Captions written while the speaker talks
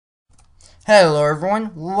Hello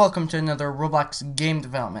everyone, welcome to another Roblox game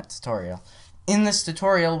development tutorial. In this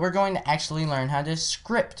tutorial, we're going to actually learn how to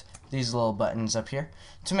script these little buttons up here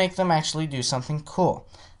to make them actually do something cool.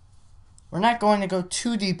 We're not going to go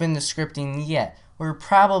too deep into scripting yet. We're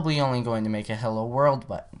probably only going to make a hello world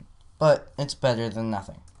button, but it's better than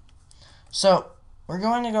nothing. So, we're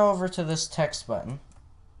going to go over to this text button,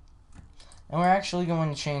 and we're actually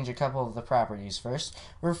going to change a couple of the properties first.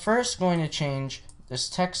 We're first going to change this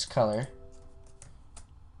text color.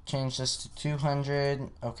 Change this to 200.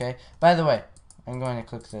 Okay. By the way, I'm going to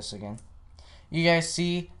click this again. You guys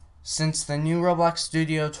see, since the new Roblox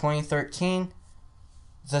Studio 2013,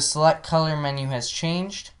 the select color menu has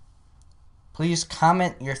changed. Please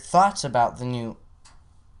comment your thoughts about the new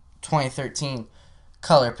 2013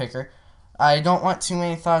 color picker. I don't want too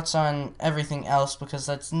many thoughts on everything else because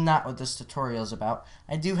that's not what this tutorial is about.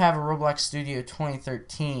 I do have a Roblox Studio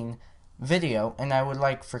 2013 video, and I would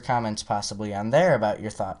like for comments possibly on there about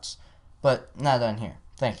your thoughts, but not on here.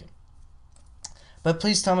 Thank you. But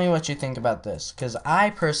please tell me what you think about this, because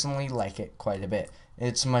I personally like it quite a bit.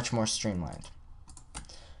 It's much more streamlined.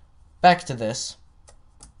 Back to this.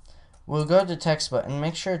 We'll go to text button,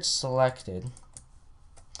 make sure it's selected,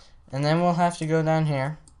 and then we'll have to go down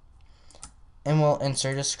here and we'll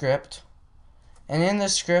insert a script. And in the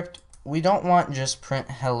script, we don't want just print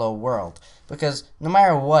hello world, because no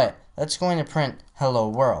matter what, that's going to print hello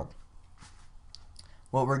world.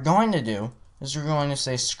 What we're going to do is we're going to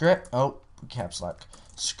say caps lock,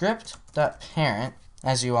 script.parent.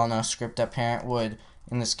 As you all know, script.parent would,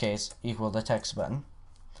 in this case, equal the text button.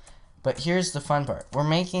 But here's the fun part. We're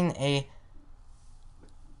making a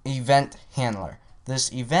event handler. This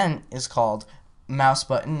event is called mouse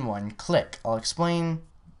button one click. I'll explain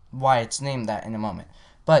why it's named that in a moment.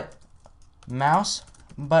 But mouse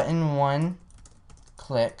button one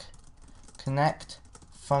click connect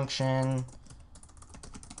function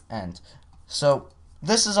end. So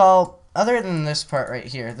this is all, other than this part right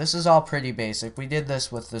here, this is all pretty basic. We did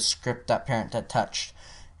this with the script.parent.touched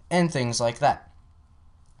and things like that.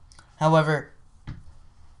 However,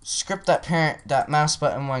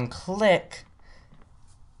 script.parent.mousebutton1click,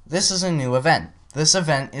 this is a new event. This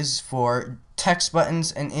event is for text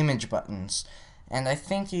buttons and image buttons, and I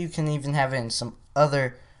think you can even have it in some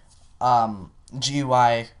other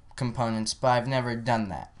GUI components, but I've never done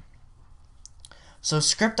that. So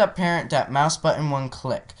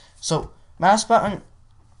script.parent.mousebutton1click. So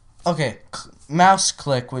mouse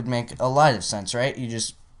click would make a lot of sense, right? You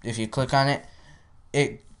just, if you click on it,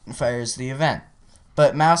 it fires the event.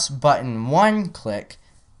 But mouse button one click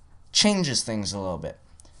changes things a little bit.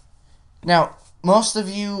 Now, most of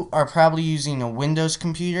you are probably using a Windows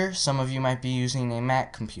computer. Some of you might be using a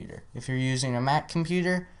Mac computer. If you're using a Mac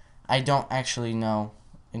computer, I don't actually know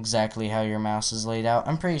exactly how your mouse is laid out.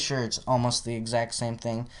 I'm pretty sure it's almost the exact same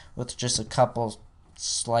thing with just a couple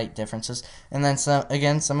slight differences. And then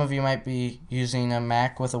some of you might be using a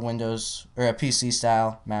Mac with a Windows or a PC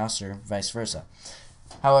style mouse or vice versa.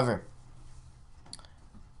 However,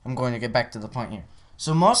 I'm going to get back to the point here.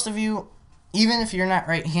 So most of you, even if you're not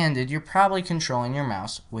right-handed, you're probably controlling your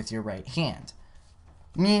mouse with your right hand.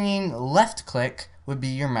 Meaning left click would be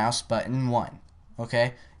your mouse button one.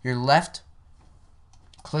 Okay? Your left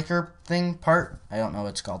clicker thing part, I don't know what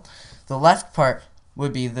it's called. The left part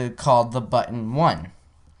would be called the button one.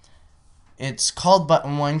 It's called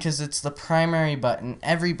button one because it's the primary button.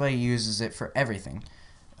 Everybody uses it for everything,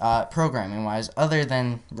 programming wise, other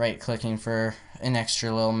than right clicking for an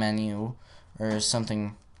extra little menu or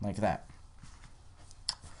something like that.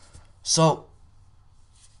 So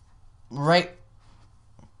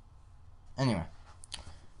anyway,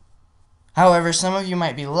 however, some of you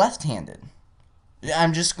might be left-handed.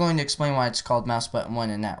 I'm just going to explain why it's called mouse button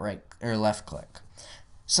one and not right or left click.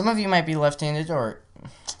 Some of you might be left-handed, or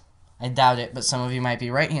I doubt it, but some of you might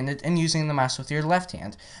be right-handed and using the mouse with your left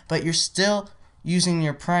hand, but you're still using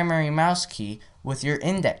your primary mouse key with your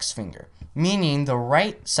index finger, meaning the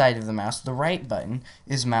right side of the mouse, the right button,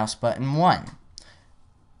 is mouse button one.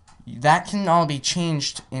 That can all be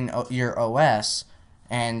changed in your OS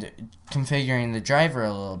and configuring the driver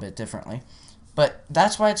a little bit differently. But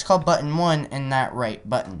that's why it's called button one and not left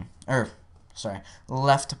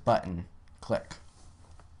button click.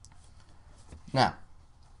 Now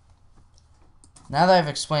that I've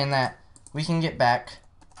explained that, we can get back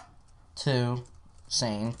to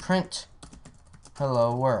saying print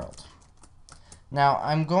hello world. Now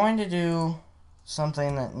I'm going to do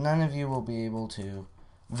something that none of you will be able to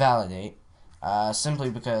validate, simply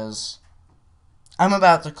because I'm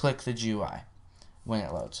about to click the GUI when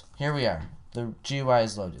it loads. Here we are. The GUI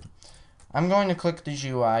is loaded. I'm going to click the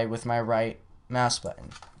GUI with my right mouse button.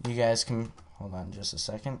 You guys can, hold on just a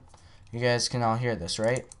second. You guys can all hear this,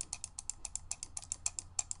 right?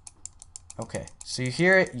 Okay, so you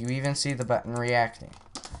hear it, you even see the button reacting.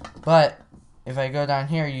 But if I go down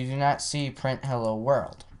here, you do not see print hello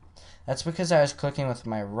world. That's because I was clicking with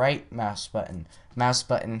my right mouse button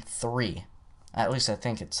 3. At least I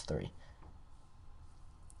think it's 3.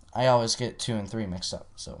 I always get 2 and 3 mixed up,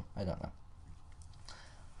 so I don't know.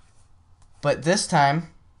 But this time,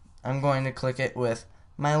 I'm going to click it with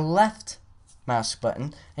my left mouse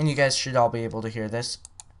button, and you guys should all be able to hear this.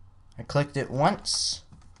 I clicked it once.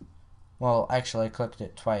 Well, actually I clicked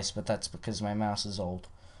it twice, but that's because my mouse is old.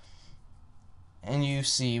 And you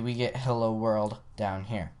see we get hello world down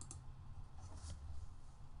here.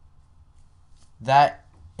 That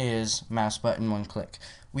is mouse button 1 click.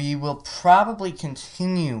 We will probably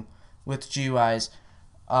continue with GUIs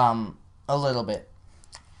a little bit,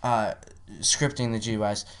 scripting the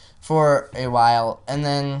GUIs for a while, and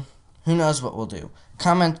then who knows what we'll do.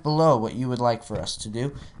 Comment below what you would like for us to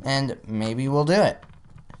do, and maybe we'll do it.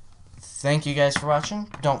 Thank you guys for watching.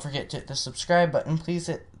 Don't forget to hit the subscribe button. Please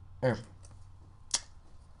hit, I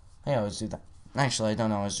always do that. Actually, I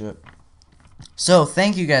don't always do it. So,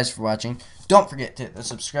 thank you guys for watching. Don't forget to hit the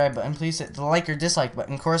subscribe button. Please hit the like or dislike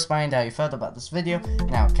button corresponding to how you felt about this video.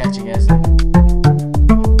 And I'll catch you guys later.